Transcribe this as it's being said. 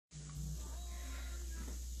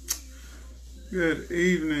Good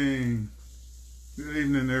evening. Good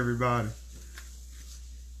evening, everybody.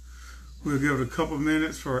 We'll give it a couple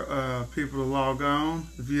minutes for people to log on.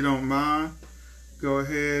 If you don't mind, go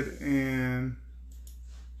ahead and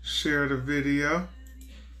share the video.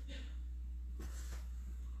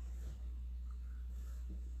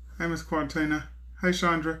 Hey, Miss Quantina. Hey,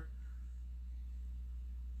 Chandra.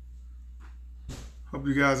 Hope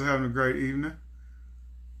you guys are having a great evening.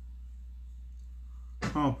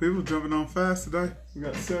 Oh, people jumping on fast today. We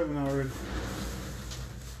got 7 already.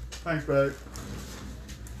 Thanks, babe.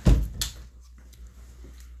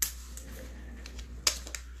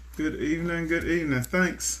 Good evening, good evening.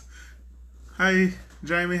 Thanks. Hey,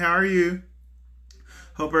 Jamie, how are you?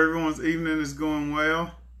 Hope everyone's evening is going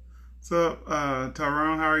well. What's up,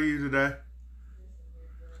 Tyrone? How are you today?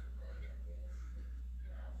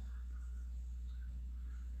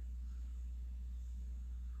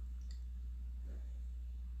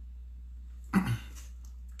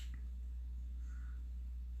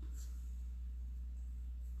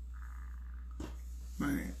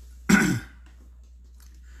 Man.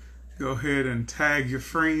 Go ahead and tag your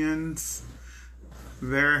friends.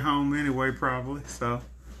 They're at home anyway, probably. So,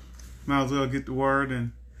 might as well get the word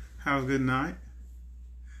and have a good night.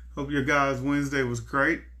 Hope your guys' Wednesday was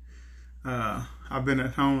great. I've been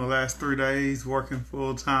at home the last 3 days, working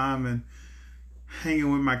full time and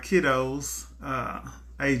hanging with my kiddos,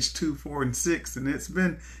 age 2, 4, and 6, and it's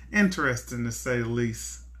been interesting to say the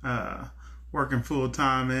least. Working full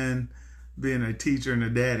time and being a teacher and a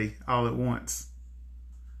daddy all at once.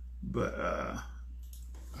 But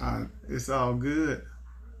it's all good.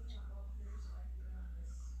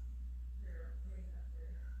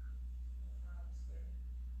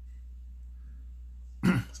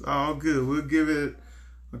 It's all good. We'll give it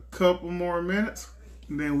a couple more minutes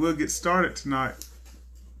and then we'll get started tonight.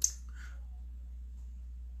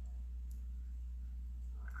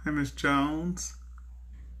 Hey, Miss Jones.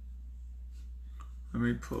 Let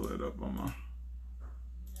me pull it up on my...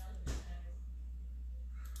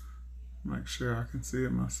 Make sure I can see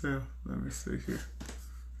it myself. Let me see here.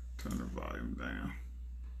 Turn the volume down.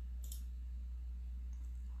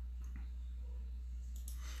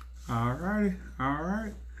 Alrighty,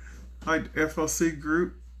 alright. Like the FOC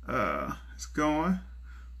group is going.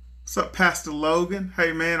 What's up, Pastor Logan?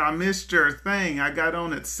 Hey man, I missed your thing. I got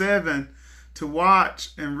on at 7 to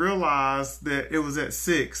watch and realized that it was at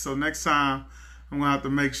 6. So next time I'm gonna have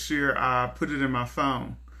to make sure I put it in my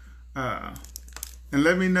phone. And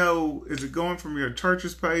let me know, is it going from your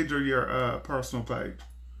church's page or your personal page?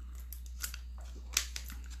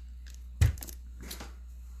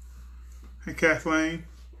 Hey, Kathleen.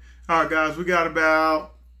 All right, guys, I got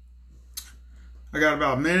about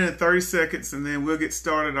a minute and 30 seconds, and then we'll get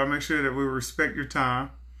started. I'll make sure that we respect your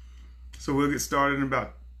time. So we'll get started in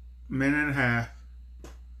about a minute and a half.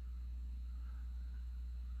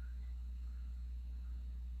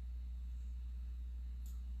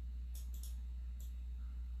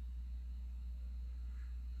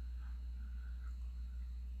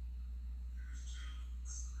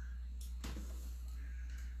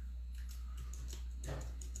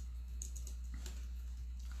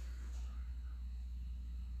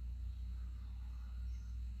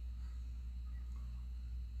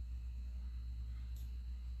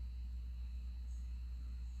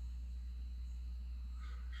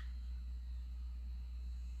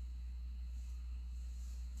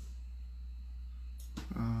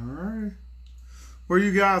 Where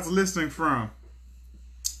you guys listening from?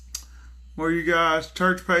 Where you guys,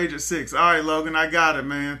 church page at 6. All right, Logan, I got it,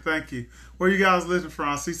 man. Thank you. Where you guys listening from?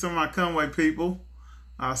 I see some of my Conway people.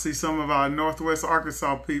 I see some of our Northwest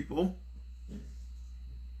Arkansas people.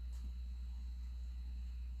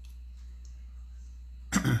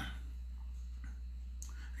 Can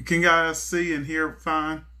you guys see and hear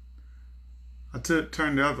fine? I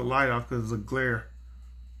turned the other light off because of the glare.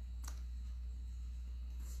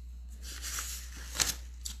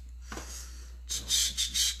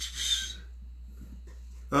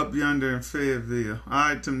 Up yonder in Fayetteville. All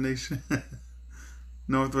right, Tamnisha.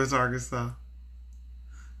 Northwest Arkansas.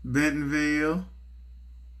 Bentonville.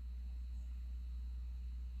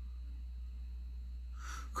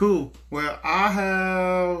 Cool. Well, I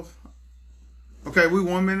have... Okay, we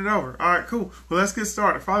 1 minute over. All right, cool. Well, let's get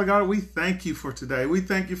started. Father God, we thank you for today. We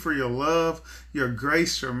thank you for your love, your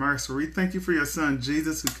grace, your mercy. We thank you for your son,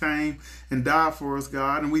 Jesus, who came and died for us,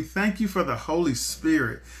 God. And we thank you for the Holy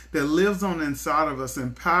Spirit that lives on the inside of us,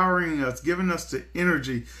 empowering us, giving us the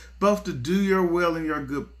energy, both to do your will and your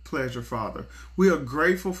good pleasure, Father. We are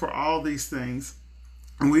grateful for all these things.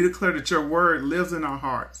 And we declare that your word lives in our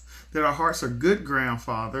hearts, that our hearts are good ground,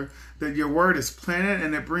 Father, that your word is planted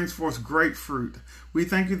and it brings forth great fruit. We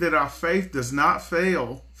thank you that our faith does not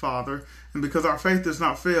fail, Father, and because our faith does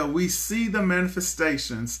not fail, we see the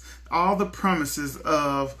manifestations, all the promises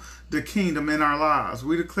of the kingdom in our lives.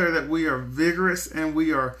 We declare that we are vigorous and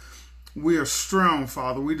we are strong,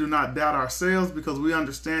 Father. We do not doubt ourselves because we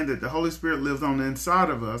understand that the Holy Spirit lives on the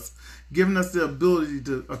inside of us, giving us the ability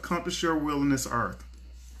to accomplish your will in this earth.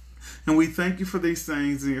 And we thank you for these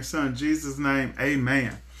things in your son, Jesus' name.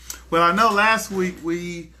 Amen. Well, I know last week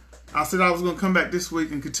I said I was going to come back this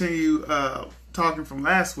week and continue talking from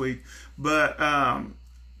last week, but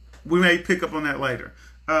we may pick up on that later.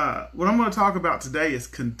 What I'm going to talk about today is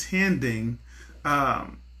contending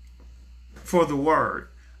for the word.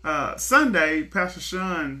 Sunday, Pastor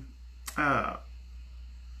Sean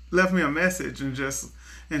left me a message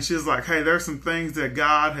and she was like, hey, there's some things that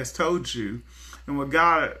God has told you. And what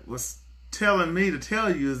God was telling me to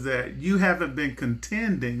tell you is that you haven't been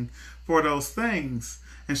contending for those things.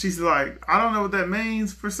 And she's like, I don't know what that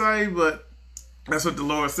means per se, but that's what the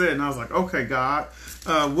Lord said. And I was like, okay, God,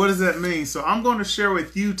 what does that mean? So I'm going to share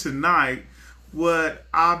with you tonight what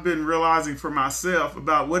I've been realizing for myself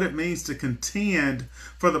about what it means to contend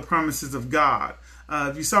for the promises of God.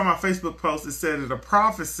 If you saw my Facebook post, it said that a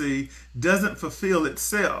prophecy doesn't fulfill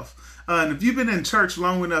itself. And if you've been in church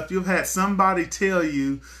long enough, you've had somebody tell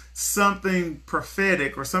you something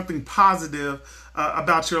prophetic or something positive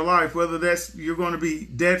about your life, whether that's you're going to be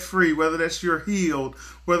debt free, whether that's you're healed,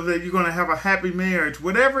 whether that you're going to have a happy marriage,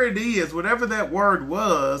 whatever it is, whatever that word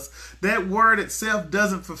was, that word itself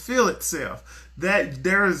doesn't fulfill itself. That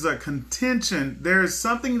there is a contention, there is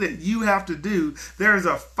something that you have to do, there is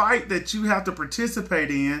a fight that you have to participate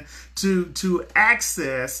in to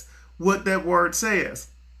access what that word says.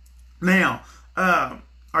 Now,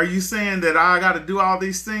 are you saying that I got to do all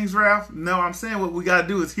these things, Ralph? No, I'm saying what we got to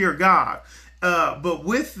do is hear God. But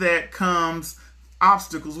with that comes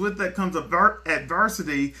obstacles. With that comes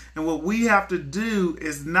adversity. And what we have to do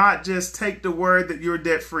is not just take the word that you're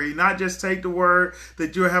debt free, not just take the word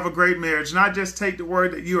that you'll have a great marriage, not just take the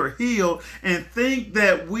word that you are healed and think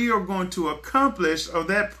that we are going to accomplish or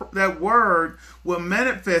that word will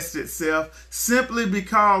manifest itself simply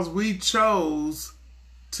because we chose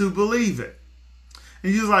to believe it.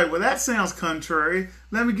 And you're like, well, that sounds contrary.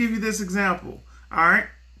 Let me give you this example. All right.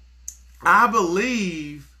 I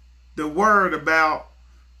believe the word about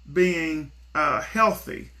being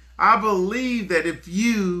healthy. I believe that if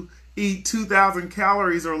you eat 2,000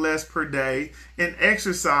 calories or less per day and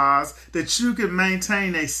exercise, that you can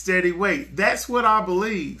maintain a steady weight. That's what I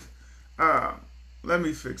believe. Let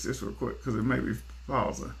me fix this real quick because it may be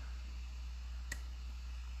pausing.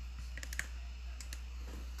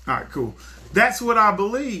 All right, cool. That's what I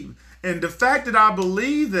believe. And the fact that I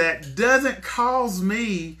believe that doesn't cause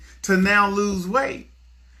me to now lose weight.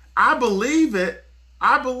 I believe it.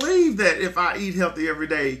 I believe that if I eat healthy every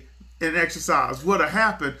day and exercise, what'll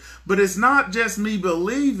happen. But it's not just me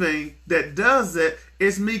believing that does it.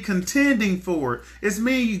 It's me contending for it. It's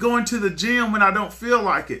me going to the gym when I don't feel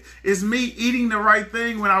like it. It's me eating the right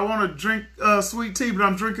thing when I want to drink sweet tea, but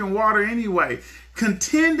I'm drinking water anyway.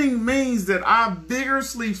 Contending means that I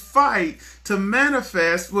vigorously fight to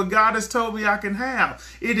manifest what God has told me I can have.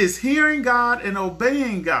 It is hearing God and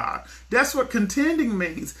obeying God. That's what contending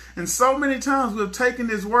means. And so many times we've taken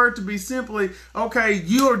this word to be simply, okay,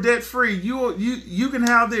 you are debt free. You can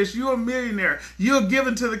have this. You're a millionaire. You're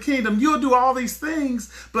given to the kingdom. You'll do all these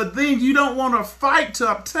things, but then you don't want to fight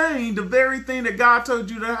to obtain the very thing that God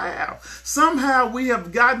told you to have. Somehow we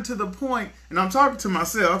have gotten to the point, and I'm talking to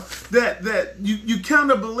myself, that you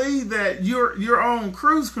kind of believe that you're on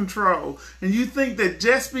cruise control, and you think that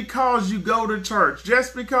just because you go to church,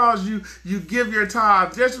 just because you give your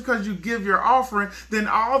tithe, just because you give your offering, then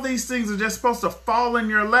all these things are just supposed to fall in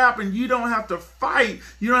your lap, and you don't have to fight,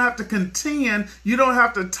 you don't have to contend, you don't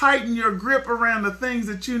have to tighten your grip around the things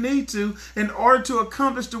that you need to in order to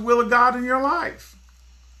accomplish the will of God in your life.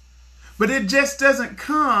 But it just doesn't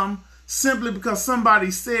come simply because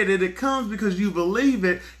somebody said it. It comes because you believe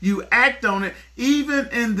it, you act on it, even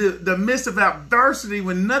in the midst of adversity,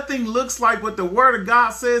 when nothing looks like what the word of God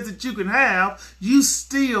says that you can have, you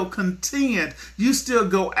still contend. You still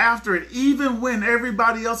go after it, even when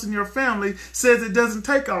everybody else in your family says it doesn't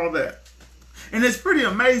take all that. And it's pretty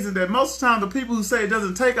amazing that most of the time the people who say it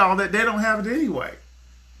doesn't take all that, they don't have it anyway.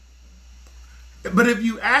 But if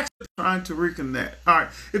you actually trying to reconnect, all right,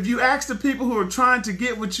 if you ask the people who are trying to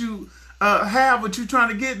get what you have, what you're trying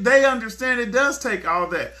to get, they understand it does take all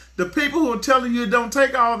that. The people who are telling you it don't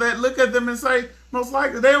take all that, look at them and say, most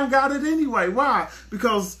likely they don't got it anyway. Why?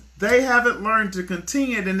 Because They haven't learned to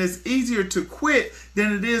contend, and it's easier to quit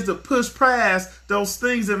than it is to push past those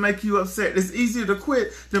things that make you upset. It's easier to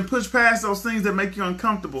quit than push past those things that make you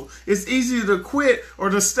uncomfortable. It's easier to quit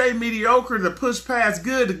or to stay mediocre than push past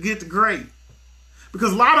good to get to great.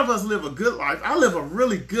 Because a lot of us live a good life. I live a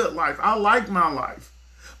really good life. I like my life.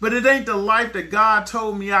 But it ain't the life that God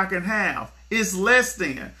told me I can have. It's less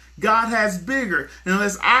than. God has bigger. And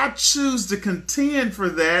unless I choose to contend for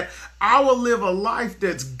that, I will live a life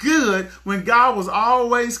that's good when God was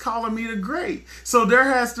always calling me to great. So there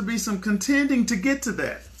has to be some contending to get to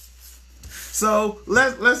that. So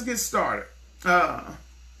let's get started.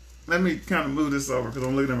 Let me kind of move this over because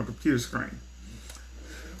I'm looking at my computer screen.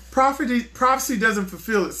 Prophecy doesn't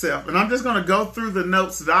fulfill itself. And I'm just going to go through the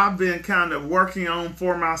notes that I've been kind of working on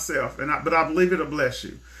for myself. But I believe it'll bless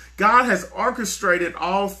you. God has orchestrated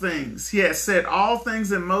all things. He has set all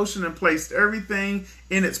things in motion and placed everything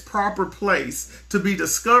in its proper place to be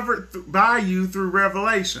discovered by you through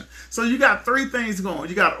revelation. So you got three things going.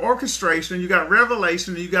 You got orchestration, you got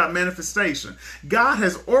revelation, and you got manifestation. God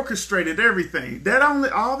has orchestrated everything.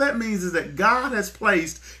 All that means is that God has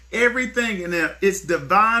placed everything in its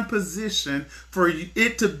divine position for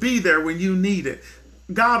it to be there when you need it.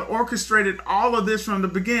 God orchestrated all of this from the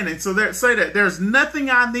beginning. So say that there's nothing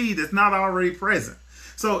I need that's not already present.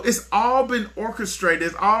 So it's all been orchestrated.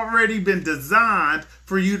 It's already been designed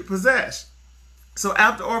for you to possess. So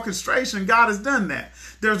after orchestration, God has done that.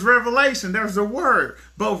 There's revelation. There's the word,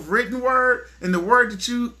 both written word and the word that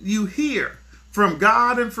you hear from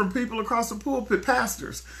God and from people across the pulpit,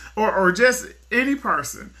 pastors, or just any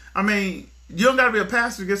person. I mean, you don't got to be a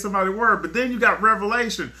pastor to get somebody a word, but then you got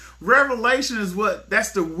revelation. Revelation is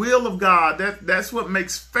that's the will of God. That's what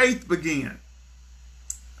makes faith begin.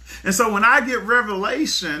 And so when I get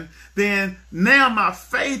revelation, then now my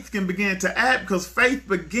faith can begin to act, because faith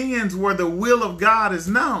begins where the will of God is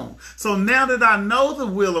known. So now that I know the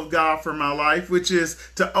will of God for my life, which is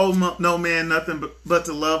to owe no man nothing but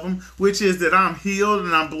to love him, which is that I'm healed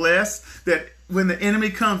and I'm blessed, that when the enemy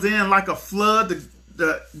comes in like a flood,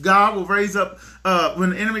 God will raise up, when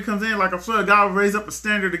the enemy comes in like a flood, God will raise up a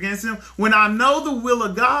standard against him. When I know the will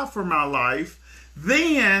of God for my life,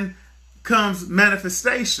 then comes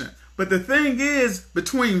manifestation. But the thing is,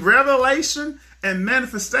 between revelation and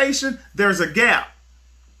manifestation, there's a gap.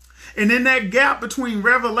 And in that gap between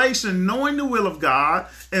revelation, knowing the will of God,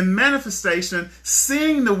 and manifestation,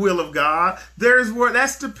 seeing the will of God,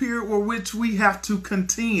 that's the period where which we have to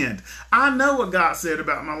contend. I know what God said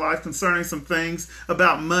about my life concerning some things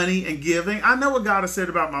about money and giving. I know what God has said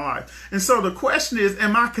about my life. And so the question is,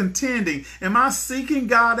 am I contending? Am I seeking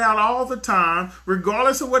God out all the time,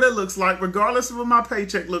 regardless of what it looks like, regardless of what my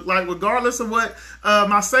paycheck look like, regardless of what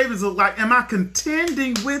my savings look like? Am I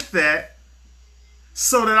contending with that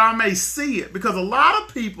so that I may see it? Because a lot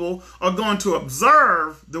of people are going to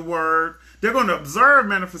observe the word. They're going to observe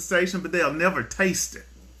manifestation, but they'll never taste it.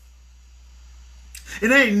 It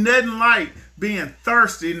ain't nothing like being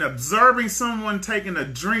thirsty and observing someone taking a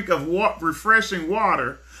drink of refreshing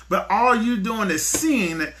water, but all you doing is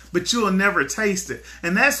seeing it, but you'll never taste it.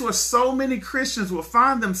 And that's where so many Christians will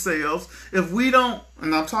find themselves if we don't,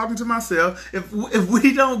 and I'm talking to myself, if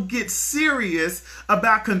we don't get serious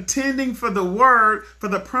about contending for the word, for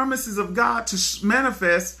the promises of God to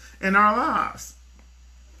manifest in our lives.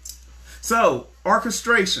 So,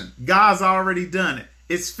 orchestration, God's already done it.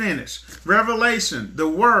 It's finished. Revelation, the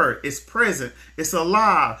word, is present. It's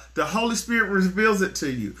alive. The Holy Spirit reveals it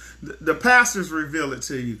to you. The pastors reveal it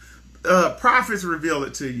to you. Prophets reveal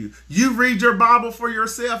it to you. You read your Bible for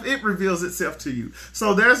yourself. It reveals itself to you.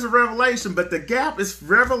 So there's the revelation, but the gap is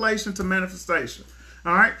revelation to manifestation.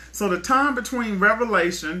 All right. So the time between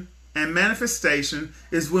revelation and manifestation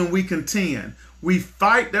is when we contend. We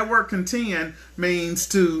fight. That word contend means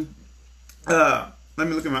to, let me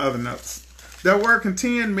look at my other notes. That word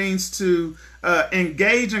contend means to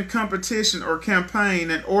engage in competition or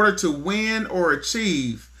campaign in order to win or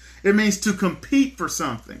achieve. It means to compete for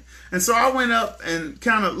something. And so I went up and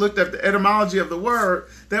kind of looked at the etymology of the word.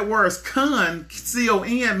 That word is con,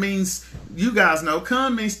 C-O-N, means, you guys know,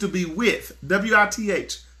 con means to be with,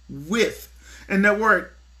 W-I-T-H, with. And that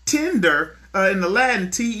word tender, in the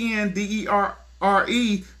Latin, T-E-N-D-E-R-R-E,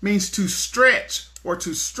 means to stretch or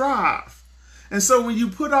to strive. And so when you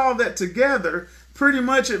put all that together, pretty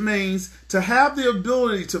much it means to have the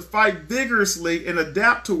ability to fight vigorously and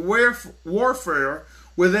adapt to warfare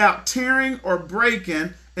without tearing or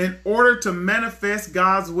breaking in order to manifest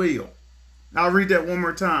God's will. I'll read that one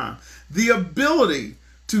more time. The ability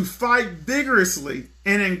to fight vigorously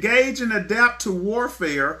and engage and adapt to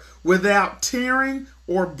warfare without tearing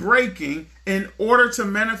or breaking in order to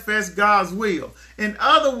manifest God's will. In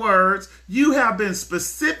other words, you have been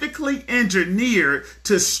specifically engineered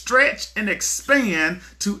to stretch and expand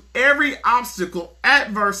to every obstacle,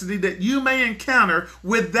 adversity that you may encounter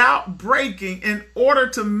without breaking in order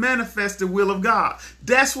to manifest the will of God.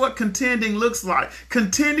 That's what contending looks like.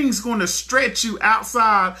 Contending is going to stretch you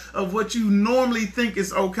outside of what you normally think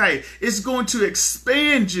is okay. It's going to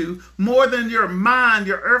expand you more than your mind,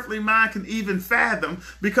 your earthly mind can even fathom,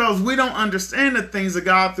 because we don't understand the things of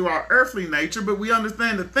God through our earthly nature, but we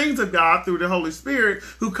understand the things of God through the Holy Spirit,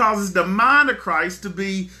 who causes the mind of Christ to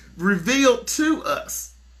be revealed to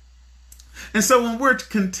us. And so when we're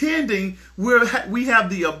contending, we have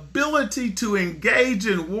the ability to engage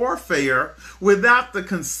in warfare without the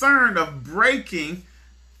concern of breaking,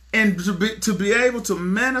 and to be able to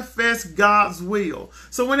manifest God's will.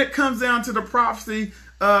 So when it comes down to the prophecy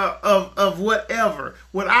of whatever,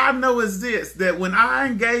 what I know is this, that when I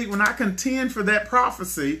engage, when I contend for that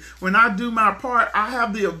prophecy, when I do my part, I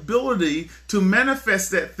have the ability to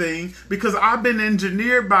manifest that thing, because I've been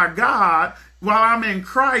engineered by God while I'm in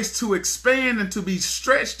Christ to expand and to be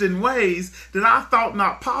stretched in ways that I thought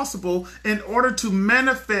not possible, in order to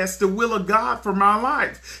manifest the will of God for my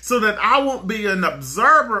life, so that I won't be an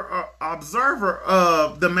observer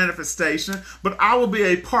of the manifestation, but I will be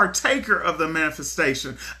a partaker of the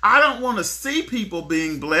manifestation. I don't want to see people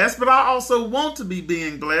being blessed, but I also want to be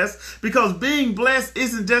being blessed, because being blessed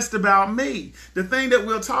isn't just about me. The thing that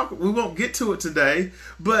we won't get to it today,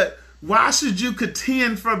 but why should you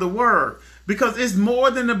contend for the word? Because it's more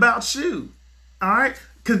than about you. All right?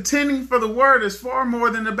 Contending for the word is far more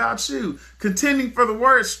than about you. Contending for the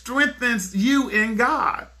word strengthens you in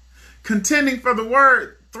God. Contending for the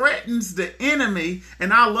word threatens the enemy.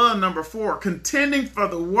 And I love number 4. Contending for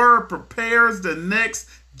the word prepares the next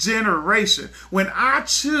generation. When I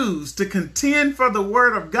choose to contend for the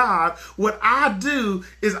word of God, what I do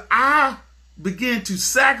is I begin to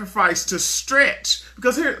sacrifice, to stretch.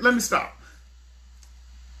 Because here, let me stop.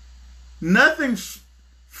 Nothing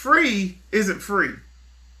free isn't free.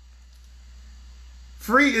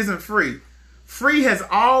 Free isn't free. Free has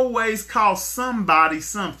always cost somebody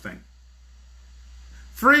something.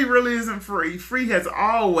 Free really isn't free. Free has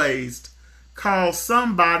always cost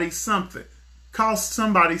somebody something. Cost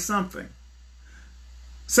somebody something.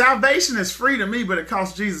 Salvation is free to me, but it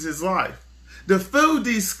cost Jesus his life. The food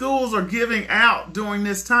these schools are giving out during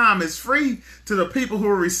this time is free to the people who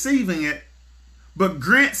are receiving it, but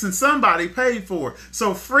grants and somebody paid for it.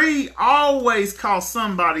 So free always costs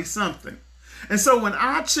somebody something. And so when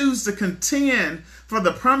I choose to contend for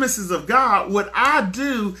the promises of God, what I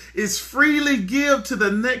do is freely give to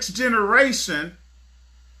the next generation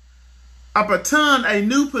a baton, a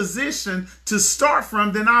new position to start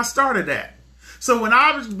from than I started at. So when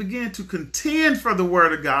I begin to contend for the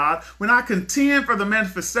word of God, when I contend for the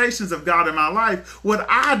manifestations of God in my life, what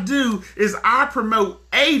I do is I promote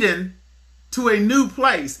Aiden to a new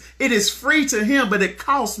place. It is free to him, but it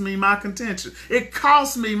costs me my contention. It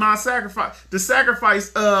costs me my sacrifice, the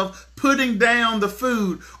sacrifice of putting down the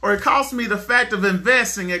food, or it costs me the fact of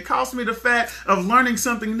investing. It costs me the fact of learning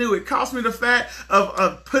something new. It costs me the fact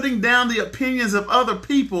of putting down the opinions of other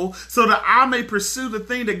people so that I may pursue the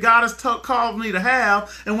thing that God has called me to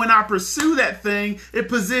have. And when I pursue that thing, it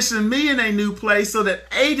positions me in a new place so that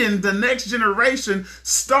Aiden, the next generation,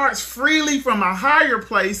 starts freely from a higher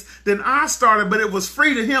place than I started, but it was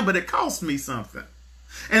free to him, but it cost me something.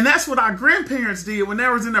 And that's what our grandparents did when they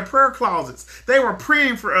was in their prayer closets. They were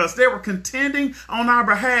praying for us. They were contending on our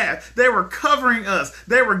behalf. They were covering us.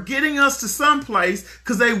 They were getting us to some place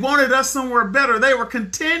because they wanted us somewhere better. They were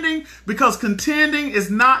contending because contending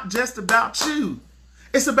is not just about you.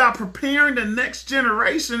 It's about preparing the next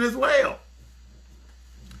generation as well.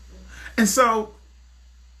 And so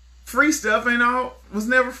free stuff was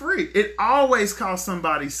never free. It always cost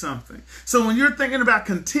somebody something. So when you're thinking about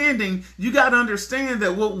contending, you got to understand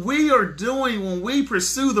that what we are doing when we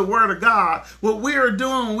pursue the word of God, what we are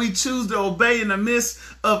doing when we choose to obey in the midst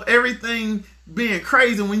of everything being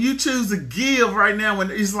crazy, when you choose to give right now, when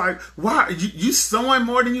it's like, why, you sowing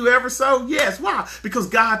more than you ever sowed? Yes. Why? Because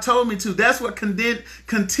God told me to. That's what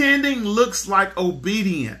contending looks like.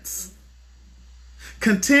 Obedience.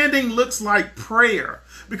 Contending looks like prayer.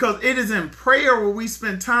 Because it is in prayer where we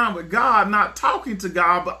spend time with God, not talking to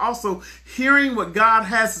God, but also hearing what God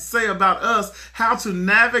has to say about us, how to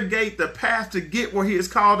navigate the path to get where he has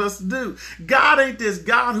called us to do. God ain't this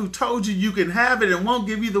God who told you you can have it and won't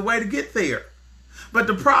give you the way to get there. But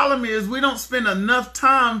the problem is we don't spend enough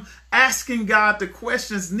time asking God the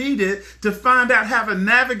questions needed to find out how to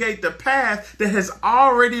navigate the path that has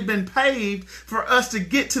already been paved for us to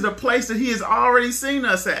get to the place that he has already seen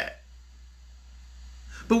us at.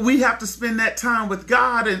 But we have to spend that time with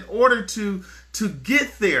God in order to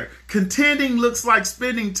get there. Contending looks like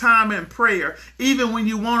spending time in prayer, even when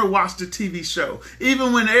you want to watch the TV show,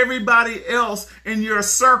 even when everybody else in your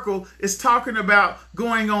circle is talking about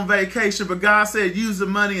going on vacation, but God said use the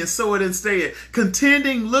money and sow it instead.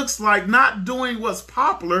 Contending looks like not doing what's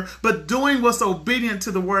popular, but doing what's obedient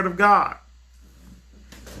to the word of God.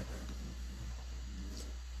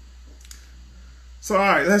 So, all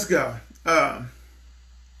right, let's go.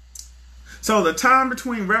 So the time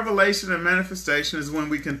between revelation and manifestation is when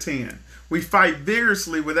we contend. We fight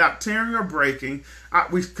vigorously without tearing or breaking.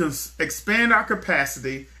 We expand our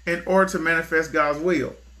capacity in order to manifest God's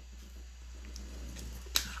will.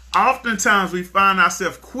 Oftentimes we find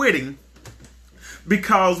ourselves quitting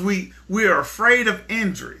because we are afraid of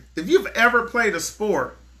injury. If you've ever played a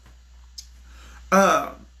sport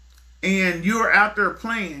and you're out there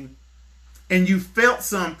playing and you felt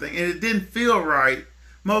something and it didn't feel right,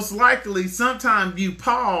 most likely, sometimes you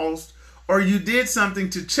paused or you did something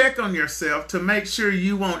to check on yourself to make sure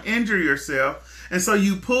you won't injure yourself. And so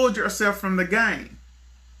you pulled yourself from the game.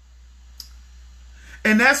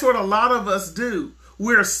 And that's what a lot of us do.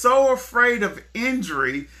 We're so afraid of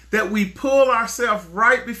injury that we pull ourselves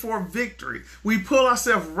right before victory. We pull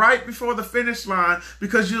ourselves right before the finish line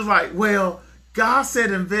because you're like, well, God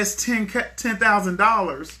said invest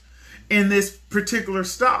 $10,000 in this particular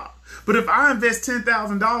stock. But if I invest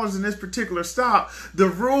 $10,000 in this particular stock, the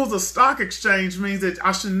rules of stock exchange means that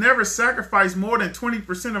I should never sacrifice more than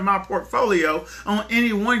 20% of my portfolio on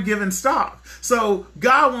any one given stock. So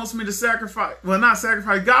God wants me to sacrifice, well, not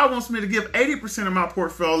sacrifice, God wants me to give 80% of my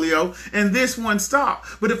portfolio in this one stock.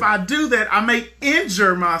 But if I do that, I may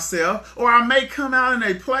injure myself, or I may come out in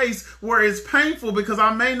a place where it's painful because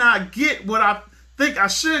I may not get what I think I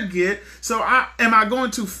should get. So am I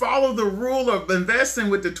going to follow the rule of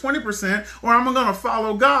investing with the 20%, or am I going to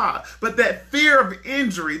follow God? But that fear of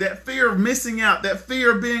injury, that fear of missing out, that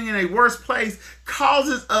fear of being in a worse place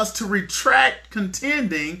causes us to retract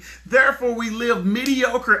contending. Therefore, we live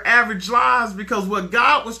mediocre, average lives, because what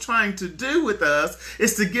God was trying to do with us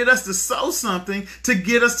is to get us to sow something to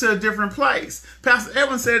get us to a different place. Pastor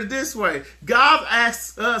Edwin said it this way: God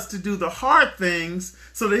asks us to do the hard things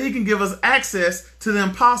so that he can give us access to the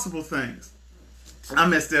impossible things. I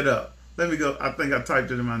messed that up. Let me go. I think I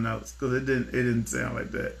typed it in my notes because it didn't sound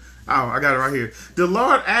like that. Oh, I got it right here. The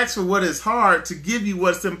Lord asks for what is hard to give you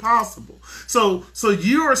what's impossible. So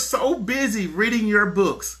you are so busy reading your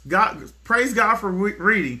books. God, praise God for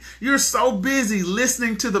reading. You're so busy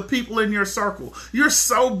listening to the people in your circle. You're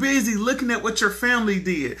so busy looking at what your family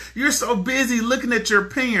did. You're so busy looking at your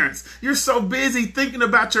parents. You're so busy thinking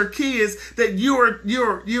about your kids that you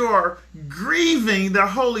are grieving the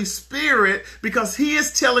Holy Spirit because he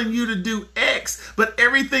is telling you to do X, but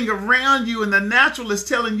everything around you in the natural is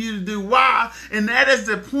telling you to do Y. And that is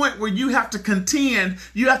the point where you have to contend.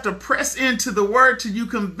 You have to press into the word till you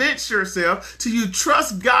convince yourself, till you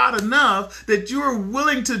trust God enough that you are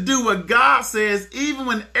willing to do what God says, even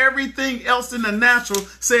when everything else in the natural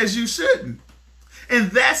says you shouldn't.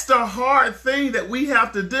 And that's the hard thing that we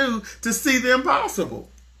have to do to see the impossible.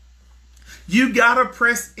 You got to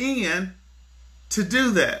press in to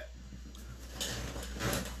do that.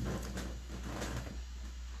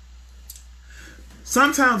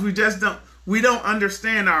 Sometimes we don't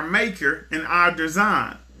understand our maker and our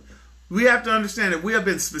design. We have to understand that we have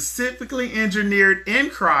been specifically engineered in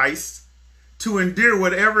Christ to endure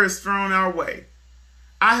whatever is thrown our way.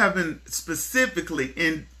 I have been specifically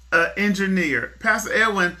engineered. Pastor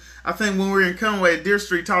Edwin, I think when we were in Conway at Deer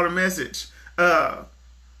Street, taught a message called,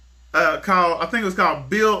 I think it was called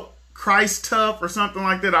Build Christ Tough or something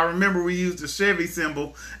like that. I remember we used the Chevy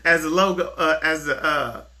symbol as a logo, as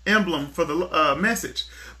the emblem for the message.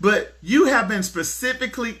 But you have been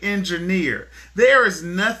specifically engineered. There is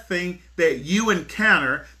nothing that you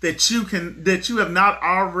encounter that you have not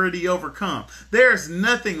already overcome. There is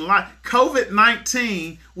nothing like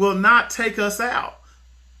COVID-19 will not take us out.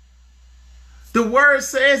 The word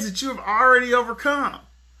says that you have already overcome.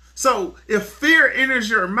 So if fear enters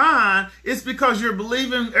your mind, it's because you're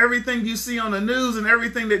believing everything you see on the news and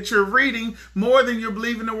everything that you're reading more than you're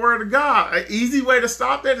believing the word of God. An easy way to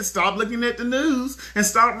stop that is stop looking at the news and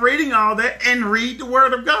stop reading all that and read the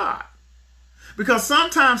word of God. Because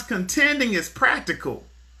sometimes contending is practical.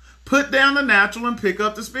 Put down the natural and pick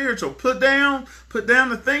up the spiritual. Put down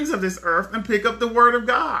the things of this earth and pick up the word of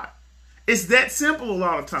God. It's that simple a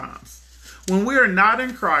lot of times. When we are not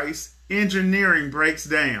in Christ, engineering breaks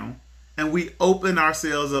down and we open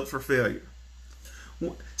ourselves up for failure.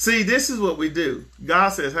 See, this is what we do. God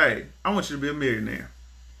says, hey, I want you to be a millionaire.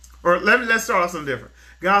 Or let's start off something different.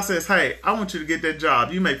 God says, hey, I want you to get that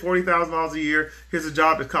job. You make $40,000 a year. Here's a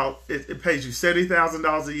job that it pays you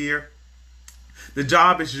 $70,000 a year. The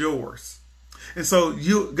job is yours. And so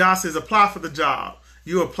God says, apply for the job.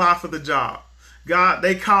 You apply for the job. God,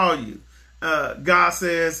 they call you. God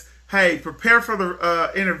says, hey, prepare for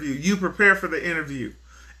the interview. You prepare for the interview.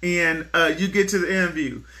 And you get to the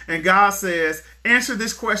interview. And God says, answer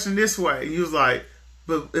this question this way. And you was like,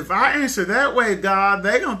 but if I answer that way, God,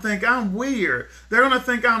 they're going to think I'm weird. They're going to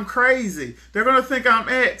think I'm crazy. They're going to think I'm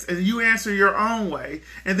X. And you answer your own way.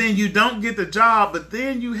 And then you don't get the job. But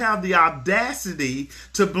then you have the audacity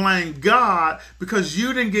to blame God because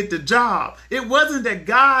you didn't get the job. It wasn't that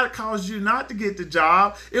God caused you not to get the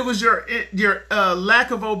job. It was your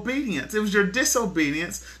lack of obedience. It was your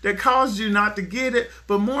disobedience that caused you not to get it.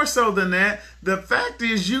 But more so than that, the fact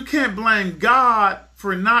is you can't blame God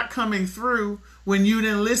for not coming through when you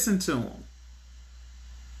didn't listen to him.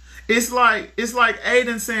 It's like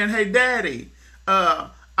Aiden saying, hey, Daddy,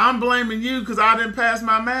 I'm blaming you because I didn't pass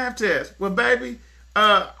my math test. Well, baby,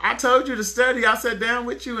 I told you to study. I sat down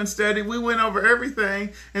with you and studied. We went over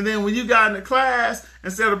everything. And then when you got into class,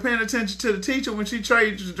 instead of paying attention to the teacher when she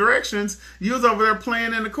changed the directions, you was over there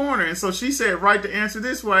playing in the corner. And so she said, write the answer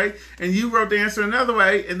this way. And you wrote the answer another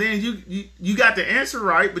way. And then you got the answer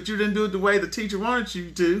right, but you didn't do it the way the teacher wanted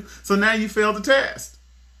you to. So now you failed the test.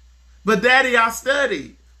 But Daddy, I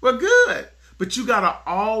studied. Well, good. But you got to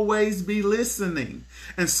always be listening.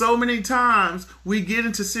 And so many times we get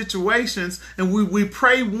into situations and we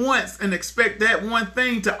pray once and expect that one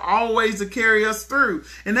thing to always to carry us through.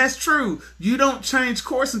 And that's true. You don't change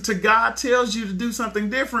course until God tells you to do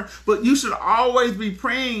something different. But you should always be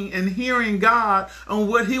praying and hearing God on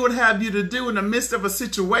what he would have you to do in the midst of a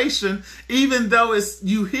situation, even though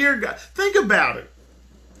you hear God. Think about it.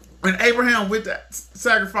 When Abraham went to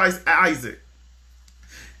sacrifice Isaac,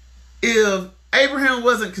 if Abraham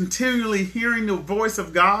wasn't continually hearing the voice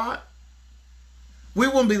of God, we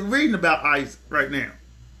wouldn't be reading about Isaac right now.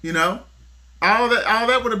 You know, all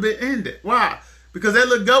that would have been ended. Why? Because that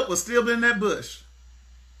little goat was still been in that bush.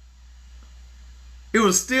 It would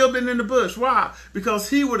have still been in the bush. Why? Because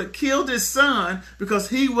he would have killed his son because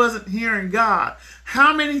he wasn't hearing God.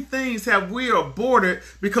 How many things have we aborted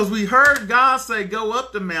because we heard God say go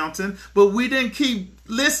up the mountain, but we didn't keep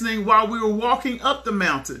listening while we were walking up the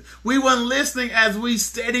mountain. We weren't listening as we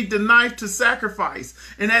steadied the knife to sacrifice.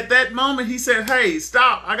 And at that moment he said, hey,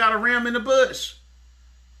 stop, I got a ram in the bush.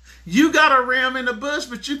 You got a ram in the bush,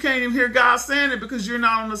 but you can't even hear God saying it because you're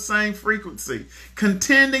not on the same frequency.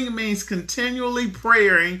 Contending means continually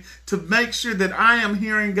praying to make sure that I am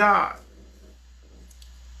hearing God.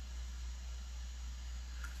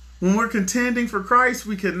 When we're contending for Christ,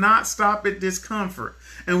 we cannot stop at discomfort.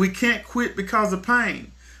 And we can't quit because of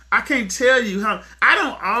pain. I can't tell you how. I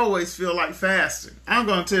don't always feel like fasting. I'm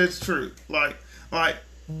going to tell you the truth.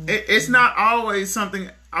 It's not always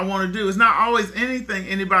something I want to do. It's not always anything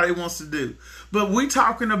anybody wants to do. But we're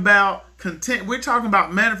talking about content. We're talking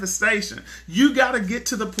about manifestation. You got to get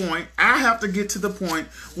to the point. I have to get to the point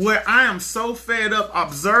where I am so fed up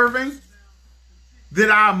observing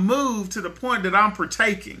that I move to the point that I'm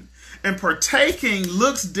partaking. And partaking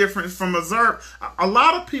looks different from observe. A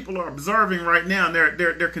lot of people are observing right now, and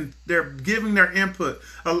they're giving their input.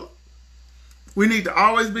 We need to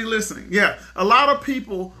always be listening. Yeah, a lot of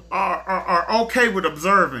people are okay with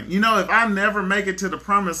observing. You know, if I never make it to the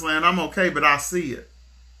promised land, I'm okay, but I see it.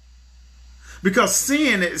 Because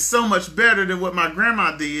seeing it is so much better than what my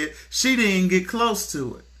grandma did. She didn't get close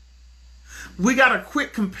to it. We got to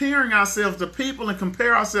quit comparing ourselves to people and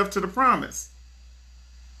compare ourselves to the promise.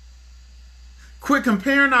 Quit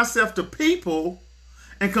comparing ourselves to people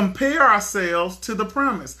and compare ourselves to the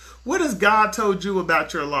promise. What has God told you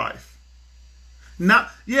about your life?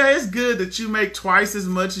 It's good that you make twice as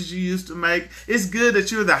much as you used to make. It's good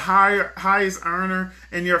that you're the highest earner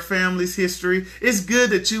in your family's history. It's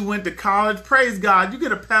good that you went to college. Praise God. You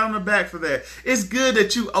get a pat on the back for that. It's good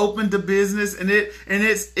that you opened a business and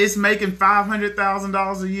it's making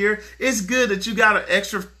 $500,000 a year. It's good that you got an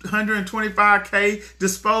extra $125K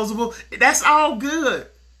disposable. That's all good.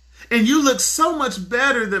 And you look so much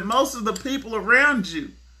better than most of the people around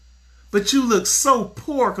you. But you look so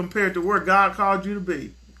poor compared to where God called you to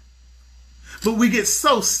be. But we get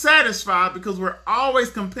so satisfied because we're always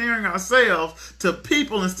comparing ourselves to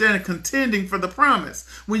people instead of contending for the promise.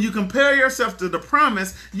 When you compare yourself to the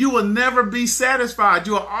promise, you will never be satisfied.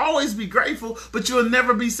 You will always be grateful, but you will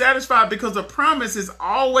never be satisfied because the promise is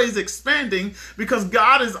always expanding, because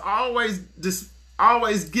God is always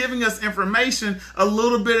always giving us information a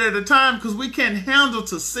little bit at a time because we can't handle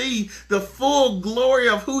to see the full glory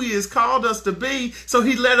of who he has called us to be. So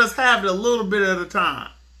he let us have it a little bit at a time.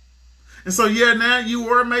 And so, yeah, now you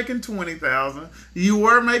were making 20,000, you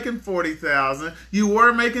were making 40,000, you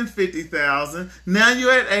were making 50,000. Now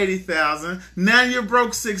you're at 80,000. Now you're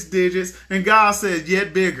broke 6 digits. And God said,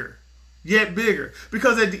 yet bigger, yet bigger.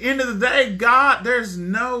 Because at the end of the day, God, there's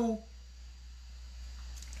no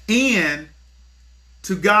end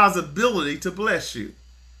to God's ability to bless you.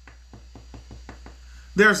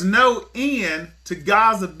 There's no end to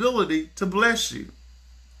God's ability to bless you.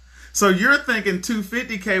 So you're thinking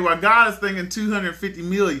 250K while God is thinking 250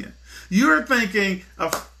 million. You're thinking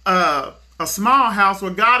a small house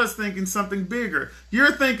while God is thinking something bigger.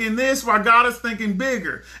 You're thinking this while God is thinking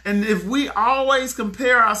bigger. And if we always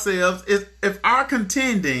compare ourselves, if our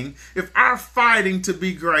contending, if our fighting to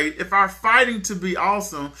be great, if our fighting to be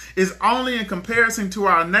awesome is only in comparison to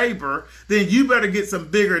our neighbor, then you better get some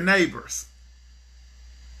bigger neighbors.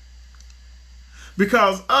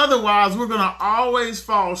 Because otherwise, we're going to always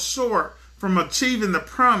fall short from achieving the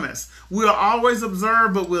promise. We'll always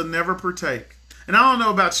observe, but we'll never partake. And I don't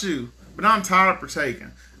know about you, but I'm tired of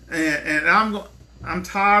partaking. And I'm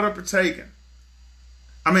tired of partaking.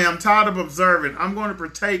 I'm tired of observing. I'm going to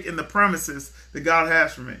partake in the promises that God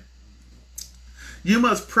has for me. You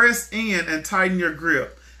must press in and tighten your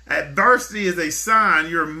grip. Adversity is a sign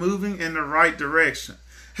you're moving in the right direction.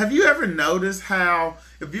 Have you ever noticed how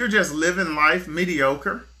if you're just living life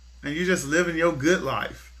mediocre and you're just living your good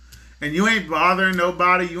life and you ain't bothering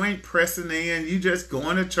nobody, you ain't pressing in, you just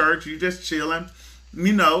going to church, you just chilling,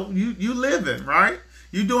 you living, right?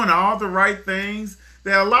 You doing all the right things,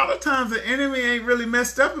 that a lot of times the enemy ain't really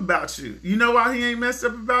messed up about you. You know why he ain't messed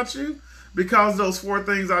up about you? Because those 4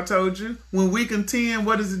 things I told you. When we contend,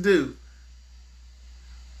 what does it do?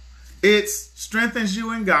 It strengthens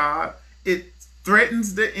you in God. It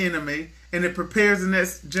threatens the enemy, and it prepares the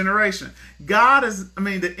next generation.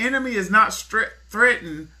 The enemy is not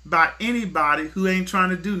threatened by anybody who ain't trying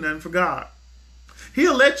to do nothing for God.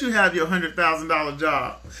 He'll let you have your $100,000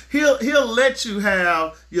 job. He'll let you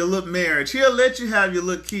have your little marriage. He'll let you have your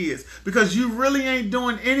little kids because you really ain't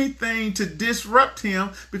doing anything to disrupt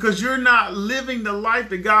him, because you're not living the life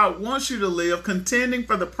that God wants you to live, contending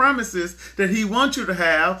for the promises that he wants you to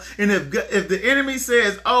have. And if the enemy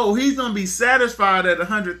says, oh, he's going to be satisfied at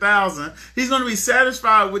 100,000, he's going to be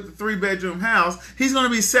satisfied with the 3-bedroom house, he's going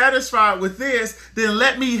to be satisfied with this, then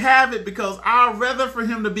let me have it, because I'd rather for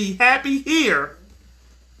him to be happy here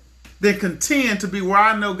than contend to be where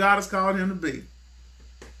I know God has called him to be.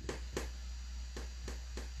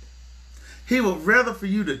 He would rather for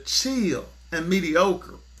you to chill in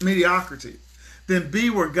mediocrity than be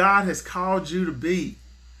where God has called you to be.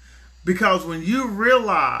 Because when we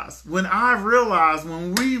realize where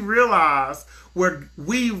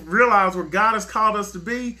God has called us to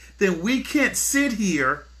be, then we can't sit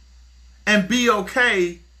here and be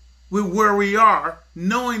okay with where we are,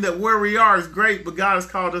 knowing that where we are is great, but God has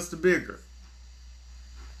called us to bigger.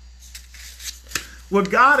 What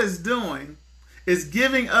God is doing is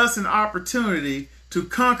giving us an opportunity to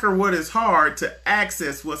conquer what is hard, to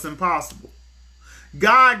access what's impossible.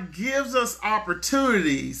 God gives us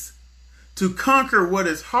opportunities to conquer what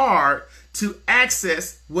is hard, to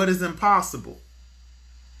access what is impossible.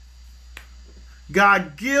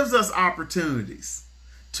 God gives us opportunities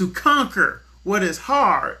to conquer what is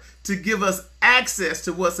hard, to give us access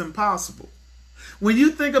to what's impossible. When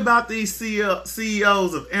you think about these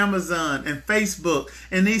CEOs of Amazon and Facebook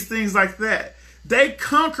and these things like that, they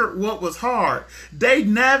conquered what was hard. They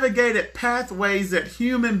navigated pathways that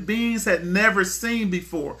human beings had never seen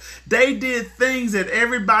before. They did things that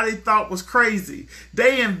everybody thought was crazy.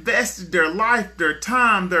 They invested their life, their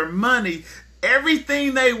time, their money,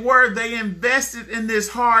 everything they invested in this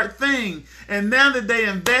hard thing. And now that they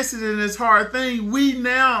invested in this hard thing,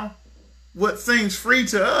 what seems free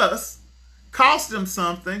to us, cost them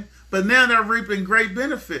something, but now they're reaping great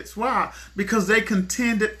benefits. Why? Because they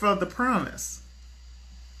contended for the promise.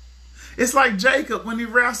 It's like Jacob when he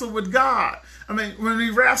wrestled with God.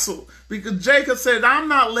 Because Jacob said, I'm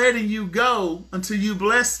not letting you go until you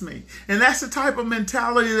bless me. And that's the type of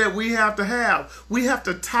mentality that we have to have. We have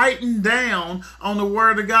to tighten down on the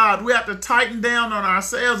word of God. We have to tighten down on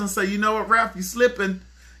ourselves and say, you know what, Ralph, you slipping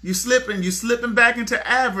back into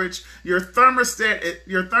average. Your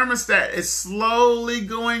thermostat is slowly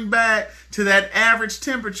going back to that average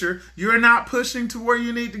temperature. You're not pushing to where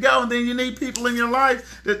you need to go. And then you need people in your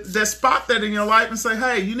life that spot that in your life and say,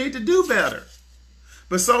 hey, you need to do better.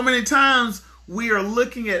 But so many times we are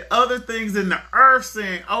looking at other things in the earth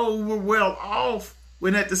saying, oh, we're well off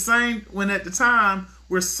when at the time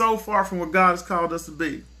we're so far from where God has called us to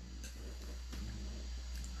be.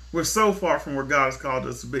 We're so far from where God has called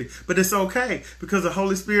us to be. But it's okay because the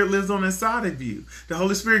Holy Spirit lives on the inside of you. The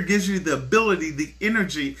Holy Spirit gives you the ability, the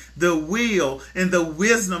energy, the will, and the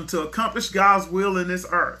wisdom to accomplish God's will in this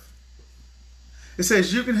earth. It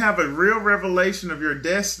says you can have a real revelation of your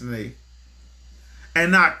destiny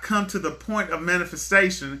and not come to the point of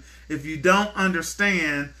manifestation if you don't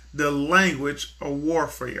understand the language of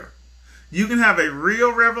warfare. You can have a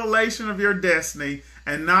real revelation of your destiny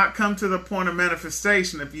and not come to the point of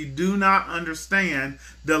manifestation if you do not understand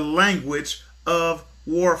the language of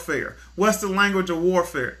warfare. What's the language of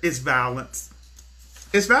warfare? It's violence.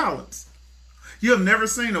 It's violence. You have never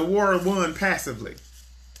seen a war won passively.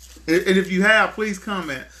 And if you have, please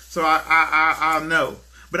comment so I'll know.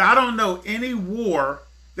 But I don't know any war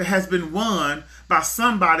that has been won by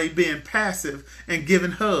somebody being passive and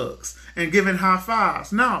giving hugs and giving high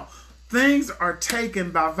fives. No, things are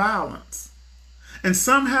taken by violence. And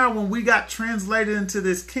somehow when we got translated into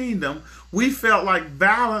this kingdom, we felt like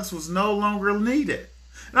violence was no longer needed.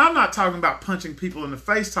 And I'm not talking about punching people in the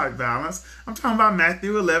face type violence. I'm talking about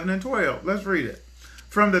Matthew 11 and 12. Let's read it.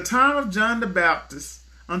 From the time of John the Baptist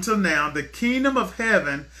until now, the kingdom of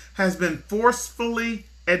heaven has been forcefully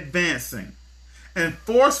advancing, and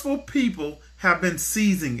forceful people have been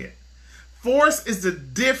seizing it. Force is the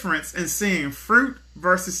difference in seeing fruit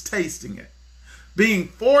versus tasting it. Being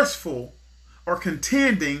forceful or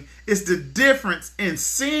contending is the difference in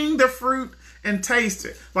seeing the fruit and taste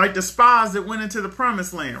it. Like the spies that went into the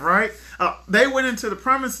promised land, right? They went into the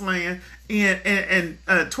promised land and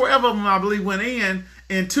 12 of them, I believe, went in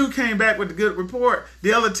and 2 came back with a good report.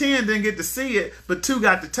 The other 10 didn't get to see it, but 2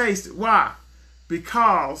 got to taste it. Why?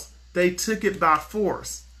 Because they took it by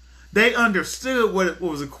force. They understood what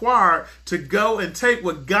was required to go and take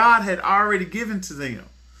what God had already given to them.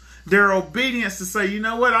 Their obedience to say, you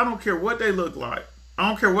know what, I don't care what they look like. I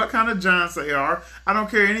don't care what kind of giants they are. I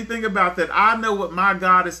don't care anything about that. I know what my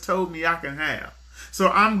God has told me I can have. So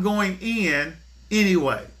I'm going in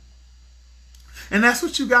anyway. And that's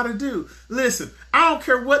what you got to do. Listen, I don't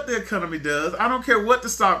care what the economy does. I don't care what the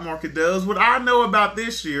stock market does. What I know about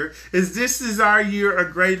this year is this is our year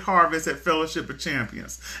of great harvest at Fellowship of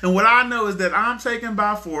Champions. And what I know is that I'm taken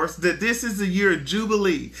by force, that this is the year of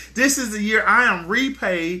Jubilee. This is the year I am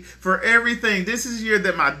repaid for everything. This is the year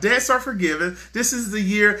that my debts are forgiven. This is the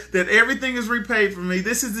year that everything is repaid for me.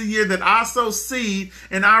 This is the year that I sow seed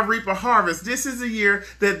and I reap a harvest. This is the year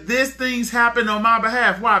that these things happen on my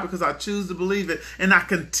behalf. Why? Because I choose to believe it and I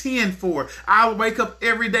contend for it. I wake up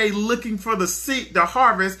every day looking for the seed, the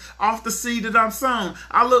harvest off the seed that I'm sown.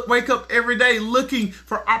 I wake up every day looking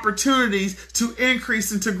for opportunities to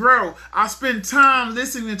increase and to grow. I spend time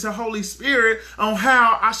listening to Holy Spirit on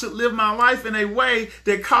how I should live my life in a way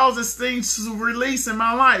that causes things to release in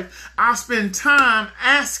my life. I spend time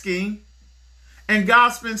asking, and God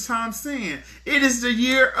spends time saying, it is the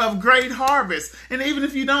year of great harvest. And even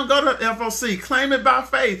if you don't go to FOC, claim it by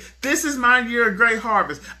faith. This is my year of great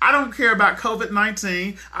harvest. I don't care about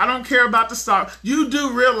COVID-19. I don't care about the stock. You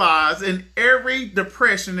do realize in every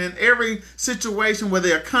depression, in every situation where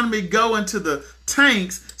the economy go into the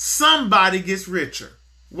tanks, somebody gets richer.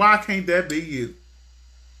 Why can't that be you?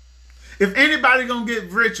 If anybody gonna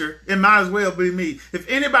get richer, it might as well be me. If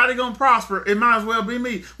anybody gonna prosper, it might as well be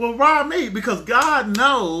me. Well, why me? Because God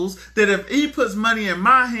knows that if he puts money in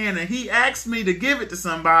my hand and he asks me to give it to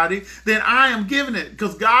somebody, then I am giving it.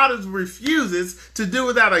 Because God refuses to do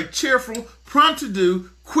without a cheerful, prompt to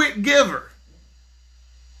do, quick giver.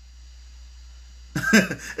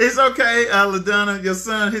 It's okay, LaDonna, your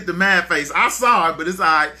son hit the mad face. I saw it, but it's all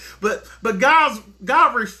right. But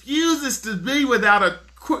God refuses to be without a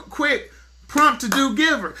quick, prompt to do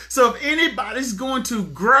giver. So if anybody's going to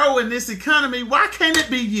grow in this economy, why can't it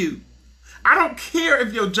be you? I don't care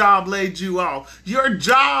if your job laid you off. Your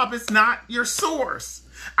job is not your source.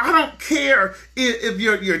 I don't care if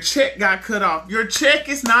your check got cut off. Your check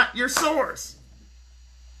is not your source.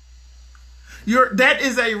 That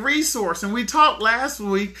is a resource. And we talked last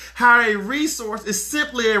week how a resource is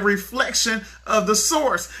simply a reflection of the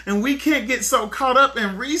source. And we can't get so caught up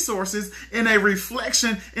in resources, in a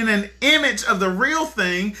reflection, in an image of the real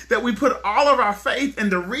thing, that we put all of our faith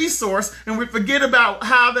in the resource and we forget about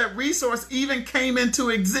how that resource even came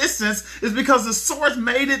into existence is because the source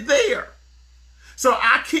made it there. So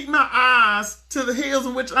I keep my eyes to the hills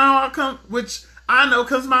in which I know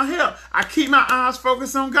comes my help. I keep my eyes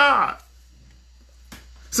focused on God.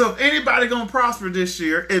 So if anybody gonna prosper this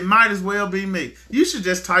year, it might as well be me. You should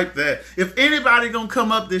just type that. If anybody gonna come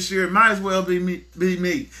up this year, it might as well be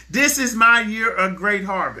me. This is my year of great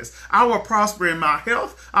harvest. I will prosper in my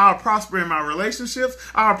health. I will prosper in my relationships.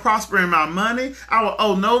 I will prosper in my money. I will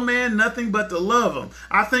owe no man nothing but to love him.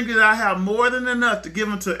 I think that I have more than enough to give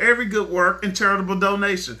unto every good work and charitable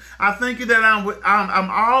donation. I think that I'm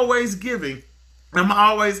always giving. I'm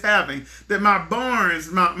always having, that my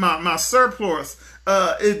barns, my surplus,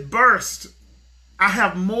 it burst. I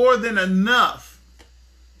have more than enough.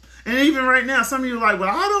 And even right now, some of you are like,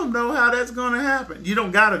 well, I don't know how that's going to happen. You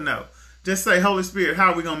don't got to know. Just say, Holy Spirit,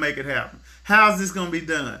 how are we going to make it happen? How's this going to be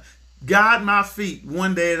done? Guide my feet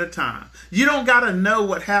one day at a time. You don't got to know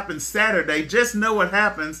what happens Saturday. Just know what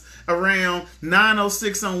happens around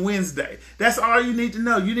 9:06 on Wednesday. That's all you need to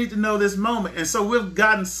know. You need to know this moment. And so we've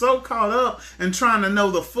gotten so caught up in trying to know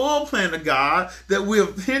the full plan of God that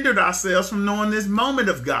we've hindered ourselves from knowing this moment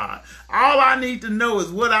of God. All I need to know is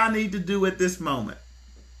what I need to do at this moment.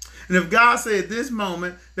 And if God said this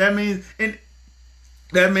moment, that means,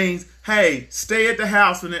 hey, stay at the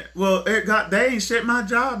house. They ain't shut my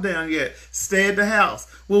job down yet. Stay at the house.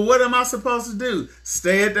 Well, what am I supposed to do?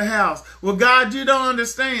 Stay at the house. Well, God, you don't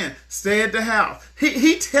understand. Stay at the house.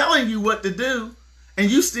 He telling you what to do, and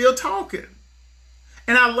you still talking.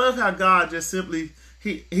 And I love how God just simply,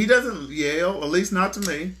 he doesn't yell, at least not to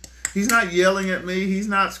me. He's not yelling at me. He's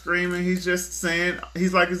not screaming. He's just saying,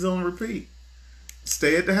 he's like his own repeat.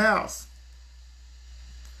 Stay at the house.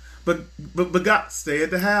 But God, stay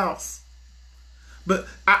at the house. But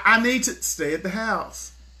I need to stay at the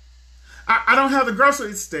house. I don't have the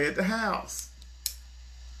groceries, stay at the house.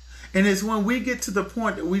 And it's when we get to the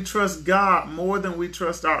point that we trust God more than we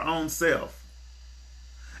trust our own self,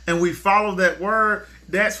 and we follow that word,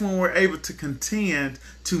 that's when we're able to contend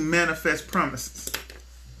to manifest promises.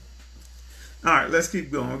 All right, let's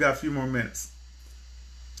keep going. We got a few more minutes.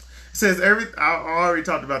 It says, I already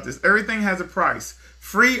talked about this. Everything has a price.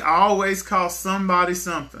 Free always costs somebody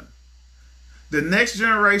something. The next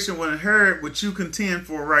generation will inherit what you contend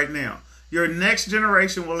for right now. Your next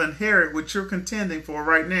generation will inherit what you're contending for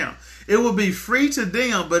right now. It will be free to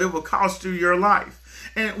them, but it will cost you your life.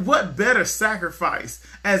 And what better sacrifice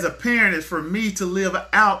as a parent is for me to live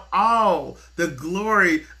out all the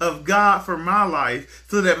glory of God for my life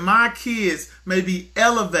so that my kids may be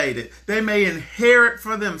elevated. They may inherit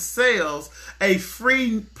for themselves a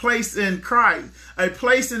free place in Christ, a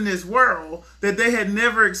place in this world that they had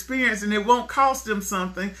never experienced, and it won't cost them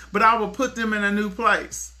something, but I will put them in a new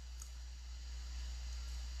place.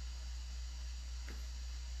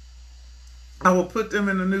 I will put them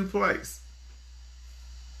in a new place.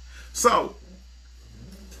 So,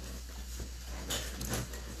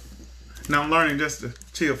 now I'm learning just to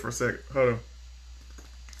chill for a second. Hold on.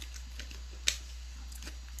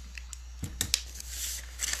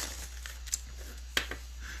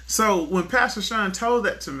 So, when Pastor Sean told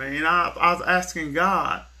that to me, and I was asking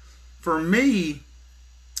God, for me,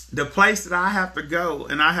 the place that I have to go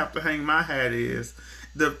and I have to hang my hat is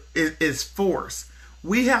force.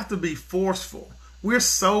 We have to be forceful.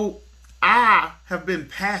 I have been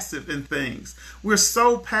passive in things. We're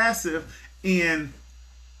so passive in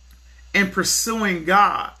pursuing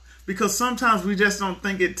God because sometimes we just don't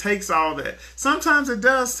think it takes all that. Sometimes it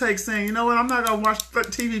does take saying, you know what, I'm not going to watch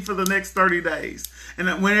TV for the next 30 days. And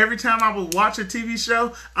every time I will watch a TV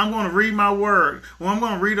show, I'm going to read my word, or I'm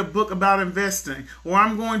going to read a book about investing, or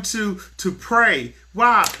I'm going to pray.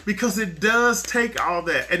 Why? Because it does take all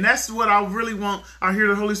that. And that's what I really want. I hear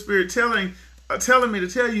the Holy Spirit telling me to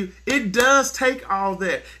tell you, it does take all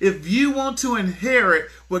that. If you want to inherit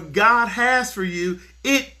what God has for you,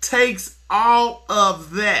 it takes all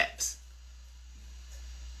of that.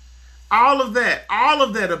 All of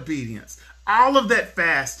that obedience, all of that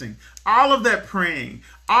fasting, all of that praying,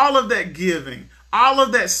 all of that giving, all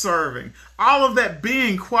of that serving, all of that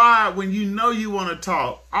being quiet when you know you want to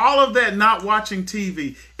talk, all of that not watching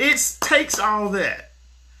TV. It takes all that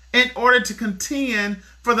in order to contend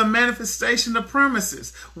for the manifestation of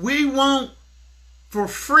promises. We want for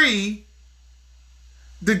free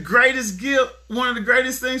the greatest gift, one of the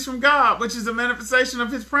greatest things from God, which is the manifestation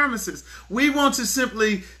of his promises. We want to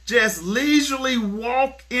simply just leisurely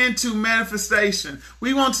walk into manifestation.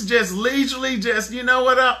 We want to just leisurely you know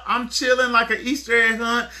what up? I'm chilling like an Easter egg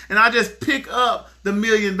hunt, and I just pick up the $1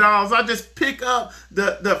 million. I just pick up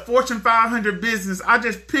the Fortune 500 business. I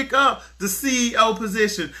just pick up the CEO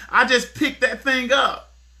position. I just pick that thing up.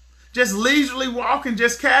 just leisurely walking,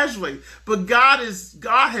 just casually. But God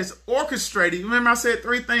has orchestrated. Remember I said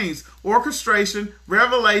three things: orchestration,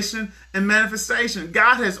 revelation, and manifestation.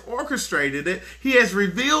 God has orchestrated it. He has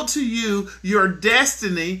revealed to you your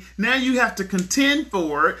destiny. Now you have to contend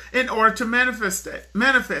for it in order to manifest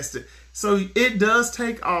it. So it does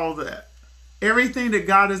take all that. Everything that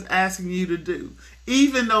God is asking you to do.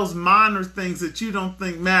 Even those minor things that you don't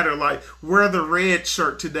think matter, like wear the red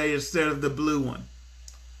shirt today instead of the blue one.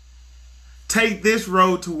 Take this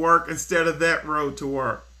road to work instead of that road to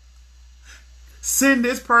work. Send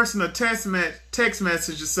this person a text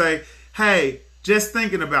message to say, hey, just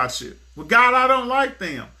thinking about you. Well, God, I don't like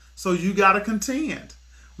them. So you got to contend.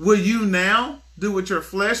 Will you now do what your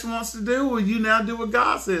flesh wants to do? Will you now do what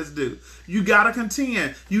God says do? You got to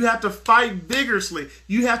contend. You have to fight vigorously.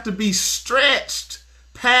 You have to be stretched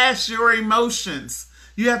past your emotions.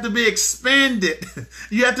 You have to be expanded.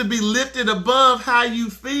 You have to be lifted above how you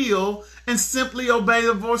feel and simply obey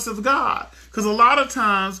the voice of God. Because a lot of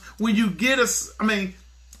times when you get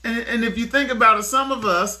and if you think about it, some of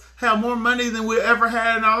us have more money than we ever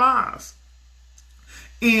had in our lives.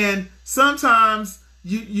 And sometimes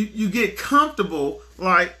you get comfortable,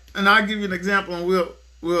 like, and I'll give you an example, and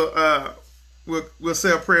we'll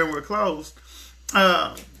say a prayer and we'll close.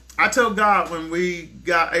 I told God when we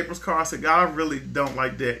got April's car, I said, God, I really don't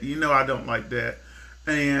like debt. You know I don't like debt.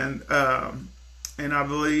 And I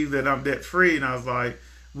believe that I'm debt free. And I was like,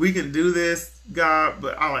 we can do this, God,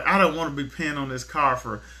 but I don't want to be paying on this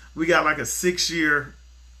car we got like a 6-year,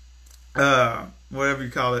 whatever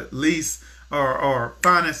you call it, lease or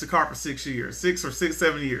finance the car for 6 years,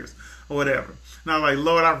 7 years or whatever. And I was like,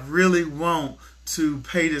 Lord, I really want to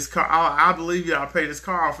pay this car. I believe you, I'll pay this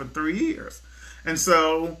car off in 3 years. And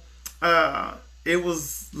so it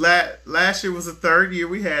was last year was the 3rd year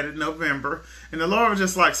we had it, November, and the Lord was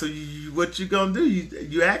just like, so what you gonna do?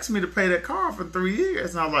 You asked me to pay that car off in 3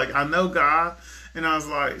 years. And I was like, I know, God. And I was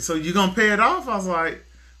like, so you gonna pay it off? I was like,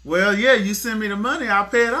 well, yeah, you send me the money, I'll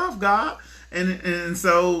pay it off, God. And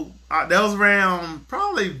so that was around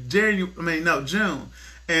probably June.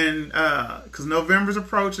 And because November's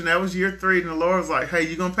approaching, that was year 3, and the Lord was like, hey,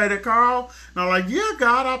 you gonna pay that car off? And I'm like, yeah,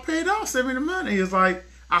 God, I'll pay it off. Send me the money. He was like,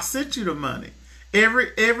 I sent you the money.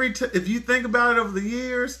 If you think about it over the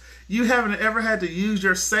years, you haven't ever had to use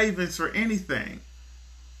your savings for anything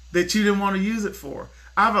that you didn't want to use it for.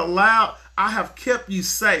 I have kept you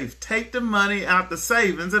safe. Take the money out the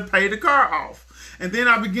savings and pay the car off. And then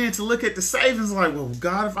I began to look at the savings like, well,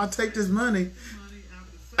 God, if I take this money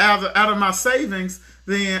out of my savings,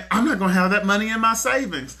 then I'm not going to have that money in my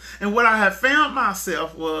savings. And what I have found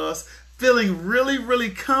myself was feeling really, really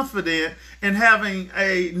confident and having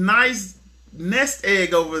a nice nest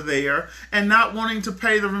egg over there and not wanting to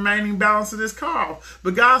pay the remaining balance of this car off.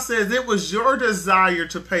 But God says it was your desire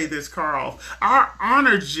to pay this car off. I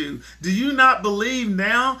honored you. Do you not believe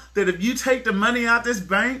now that if you take the money out this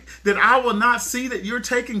bank, that I will not see that you're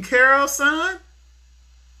taken care of, son?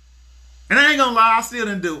 And I ain't gonna lie, I still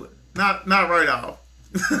didn't do it. Not right off.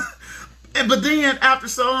 But then after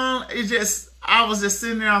so long, I was just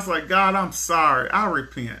sitting there. I was like, God, I'm sorry. I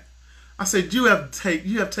repent. I said, you have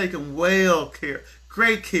taken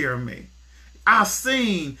great care of me. I've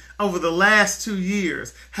seen over the last 2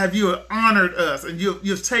 years, have you honored us and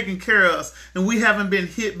you've taken care of us, and we haven't been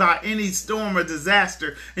hit by any storm or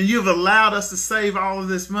disaster, and you've allowed us to save all of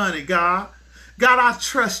this money, God. God, I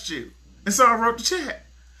trust you. And so I wrote the check.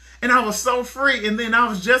 And I was so free. And then I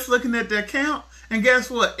was just looking at the account, and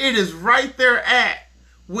guess what? It is right there at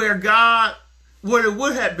where it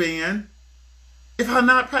would have been if I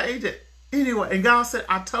not paid it. Anyway, and God said,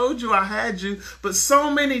 I told you I had you. But so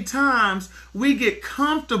many times we get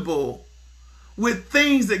comfortable with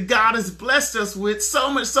things that God has blessed us with, so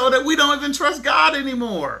much so that we don't even trust God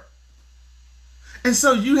anymore. And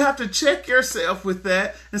so you have to check yourself with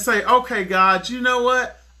that and say, okay, God, you know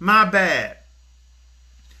what? My bad.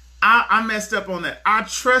 I messed up on that. I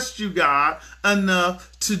trust you, God,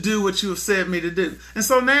 enough to do what you have said me to do. And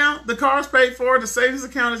so now the car's paid for, the savings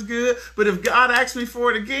account is good. But if God asks me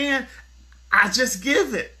for it again, I just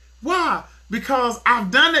give it. Why? Because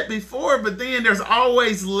I've done it before, but then there's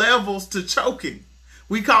always levels to choking.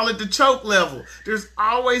 We call it the choke level. There's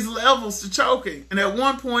always levels to choking. And at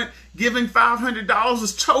one point, giving $500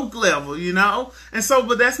 was choke level, you know? And so,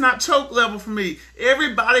 but that's not choke level for me.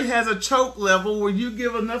 Everybody has a choke level where you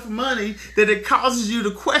give enough money that it causes you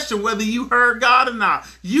to question whether you heard God or not.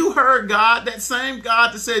 You heard God, that same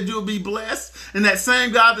God that said you'll be blessed, and that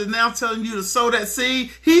same God that's now telling you to sow that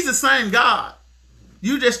seed, he's the same God.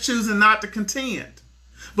 You just choosing not to contend.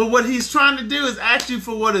 But what he's trying to do is ask you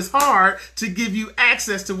for what is hard to give you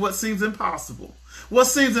access to what seems impossible. What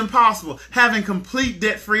seems impossible? Having complete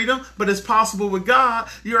debt freedom, but it's possible with God.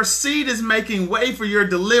 Your seed is making way for your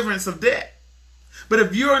deliverance of debt. But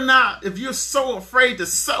if you're so afraid to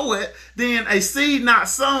sow it, then a seed not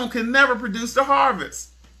sown can never produce the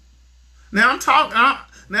harvest. Now I'm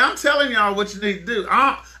telling y'all what you need to do.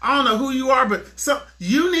 I don't know who you are, but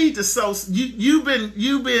you need to sow. You've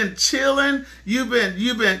been chilling. You've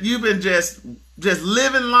been just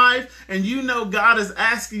living life, and you know God is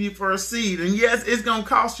asking you for a seed. And yes, it's going to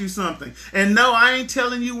cost you something. And no, I ain't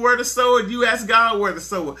telling you where to sow it. You ask God where to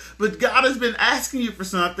sow it. But God has been asking you for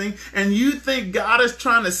something, and you think God is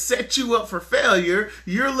trying to set you up for failure.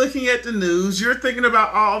 You're looking at the news. You're thinking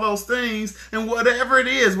about all those things, and whatever it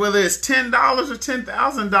is, whether it's $10 or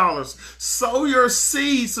 $10,000, sow your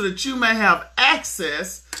seed so that you may have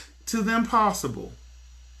access to the impossible.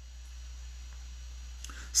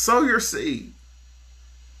 Sow your seed.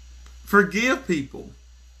 Forgive people.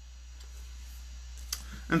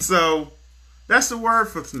 And so that's the word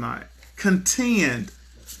for tonight. Contend.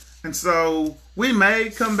 And so we may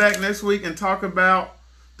come back next week and talk about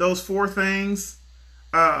those 4 things.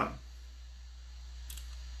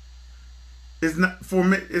 It's not for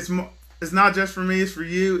me. It's not just for me. It's for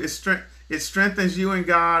you. It strengthens you and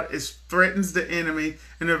God. It threatens the enemy,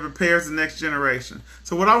 and it prepares the next generation.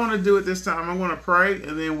 So what I want to do at this time, I'm going to pray,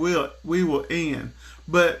 and then we will end.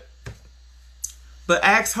 But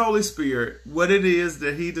ask Holy Spirit what it is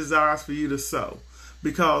that He desires for you to sow.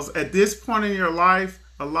 Because at this point in your life,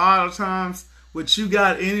 a lot of times, what you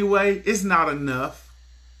got anyway, it's not enough.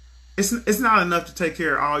 It's not enough to take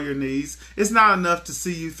care of all your needs. It's not enough to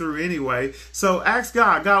see you through anyway. So ask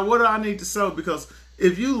God, what do I need to sow? Because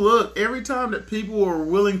if you look, every time that people were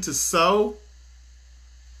willing to sow,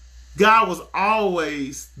 God was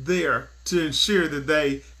always there to ensure that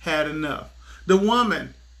they had enough. The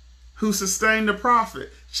woman who sustained the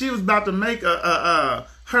prophet, she was about to make her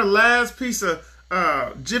last piece of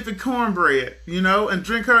Jiffy cornbread, and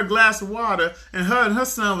drink her a glass of water, and her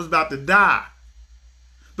son was about to die.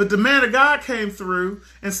 But the man of God came through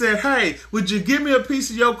and said, "Hey, would you give me a piece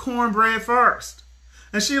of your cornbread first?"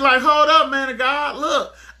 And she like, "Hold up, man of God.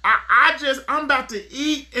 Look, I'm about to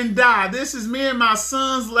eat and die. This is me and my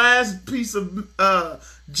son's last piece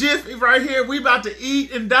of Jiffy right here. We about to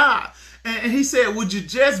eat and die." And he said, "Would you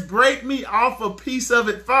just break me off a piece of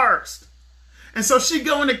it first?" And so she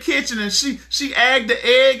go in the kitchen and she add the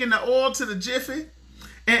egg and the oil to the Jiffy.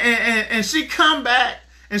 And she come back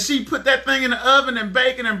and she put that thing in the oven and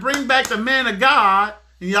bake it and bring back the man of God.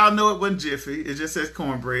 And y'all know it wasn't Jiffy. It just says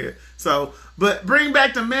cornbread. So, but bring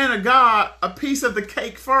back the man of God a piece of the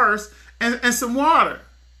cake first and some water.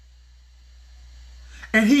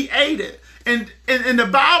 And he ate it. And the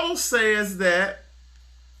Bible says that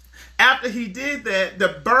after he did that, the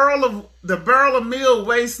barrel of meal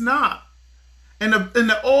wastes not, and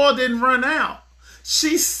the oil didn't run out.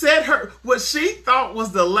 She set what she thought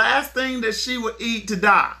was the last thing that she would eat to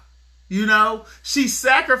die. She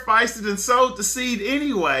sacrificed it and sowed the seed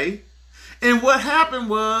anyway. And what happened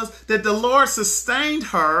was that the Lord sustained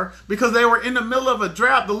her because they were in the middle of a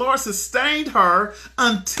drought. The Lord sustained her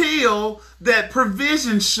until that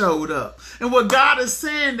provision showed up. And what God is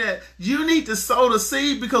saying, that you need to sow the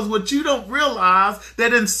seed, because what you don't realize,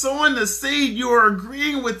 that in sowing the seed, you are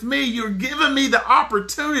agreeing with me. You're giving me the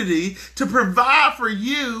opportunity to provide for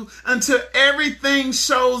you until everything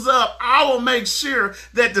shows up. I will make sure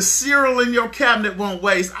that the cereal in your cabinet won't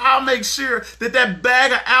waste. I'll make sure that that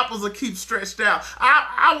bag of apples will keep stretched out.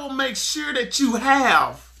 I will make sure that you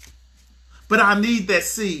have. But I need that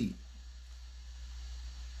seed.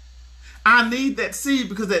 I need that seed,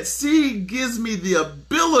 because that seed gives me the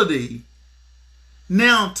ability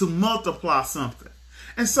now to multiply something.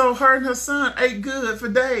 And so her and her son ate good for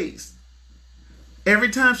days.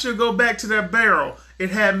 Every time she'll go back to that barrel,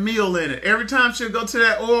 it had meal in it. Every time she'll go to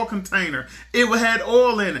that oil container, it had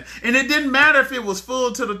oil in it. And it didn't matter if it was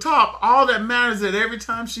full to the top. All that matters is that every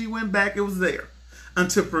time she went back, it was there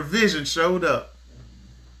until provision showed up.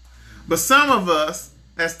 But some of us,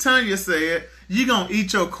 as Tanya said, you're going to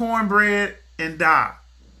eat your cornbread and die.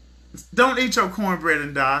 Don't eat your cornbread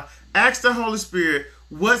and die. Ask the Holy Spirit,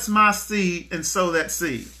 what's my seed, and sow that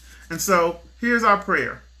seed. And so here's our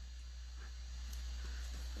prayer.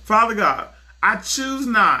 Father God, I choose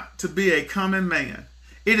not to be a common man.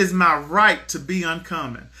 It is my right to be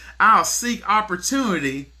uncommon. I'll seek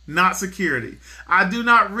opportunity, not security. I do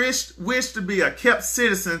not wish to be a kept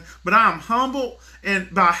citizen, but I am humbled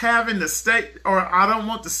and by having the state, or I don't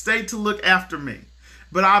want the state to look after me,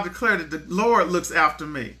 but I declare that the Lord looks after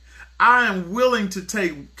me. I am willing to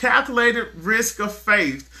take calculated risk of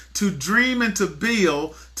faith, to dream and to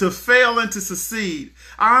build, to fail and to succeed.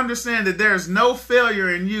 I understand that there is no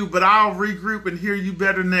failure in you, but I'll regroup and hear you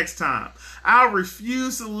better next time. I'll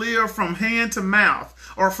refuse to live from hand to mouth,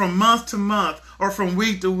 or from month to month, or from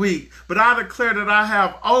week to week, but I declare that I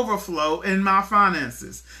have overflow in my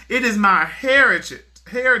finances. It is my heritage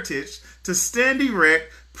to stand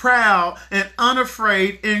erect, proud, and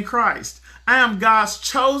unafraid in Christ. I am God's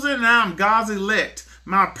chosen and I am God's elect.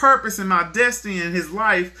 My purpose and my destiny in his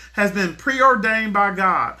life has been preordained by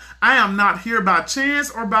God. I am not here by chance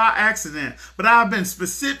or by accident, but I have been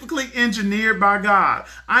specifically engineered by God.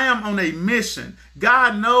 I am on a mission.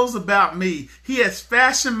 God knows about me. He has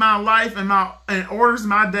fashioned my life and orders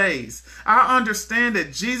my days. I understand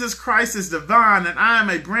that Jesus Christ is divine and I am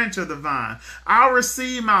a branch of the vine. I'll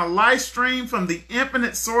receive my life stream from the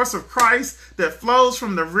infinite source of Christ that flows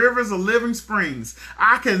from the rivers of living springs.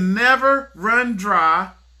 I can never run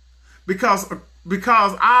dry because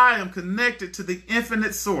I am connected to the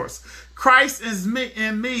infinite source. Christ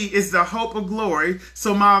in me is the hope of glory,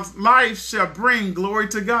 so my life shall bring glory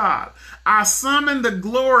to God. I summon the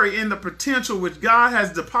glory and the potential which God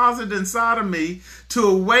has deposited inside of me to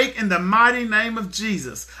awake in the mighty name of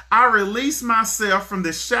Jesus. I release myself from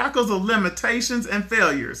the shackles of limitations and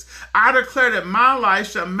failures. I declare that my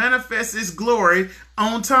life shall manifest its glory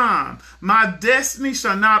on time. My destiny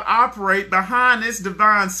shall not operate behind its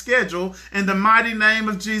divine schedule in the mighty name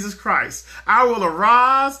of Jesus Christ. I will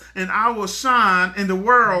arise and I will shine, and the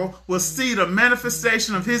world will see the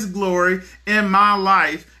manifestation of his glory in my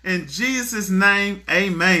life. In Jesus' name,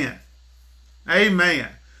 amen. Amen.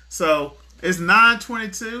 So it's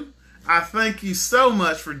 9:22. I thank you so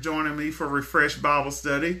much for joining me for Refresh Bible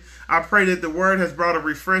Study. I pray that the word has brought a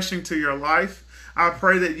refreshing to your life. I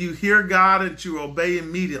pray that you hear God and you obey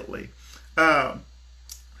immediately.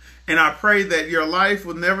 And I pray that your life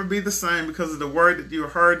will never be the same because of the word that you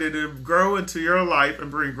heard, that it will grow into your life and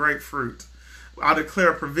bring great fruit. I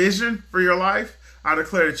declare provision for your life. I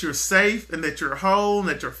declare that you're safe and that you're whole and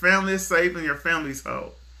that your family is safe and your family's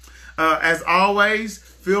whole. As always,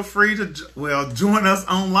 feel free to join us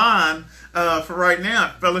online for right now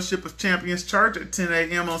at Fellowship of Champions Church at 10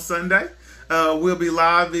 a.m. on Sunday. We'll be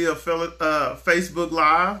live via Facebook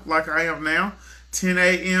Live like I am now, 10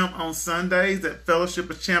 a.m. on Sundays at Fellowship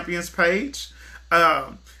of Champions page.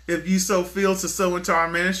 If you so feel to sow into our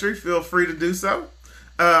ministry, feel free to do so.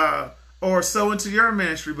 Or sow into your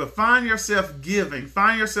ministry, but find yourself giving,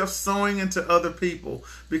 find yourself sowing into other people,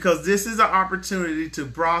 because this is an opportunity to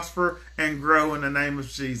prosper and grow in the name of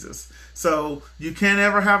Jesus. So you can't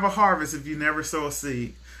ever have a harvest if you never sow a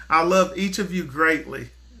seed. I love each of you greatly.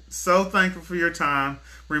 So thankful for your time.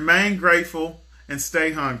 Remain grateful and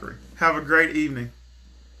stay hungry. Have a great evening.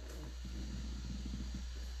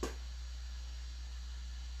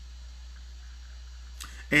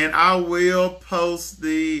 And I will post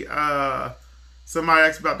the, somebody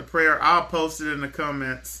asked about the prayer. I'll post it in the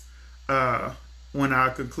comments when I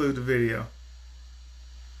conclude the video.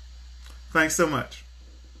 Thanks so much.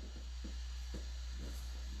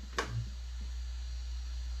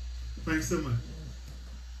 Thanks so much.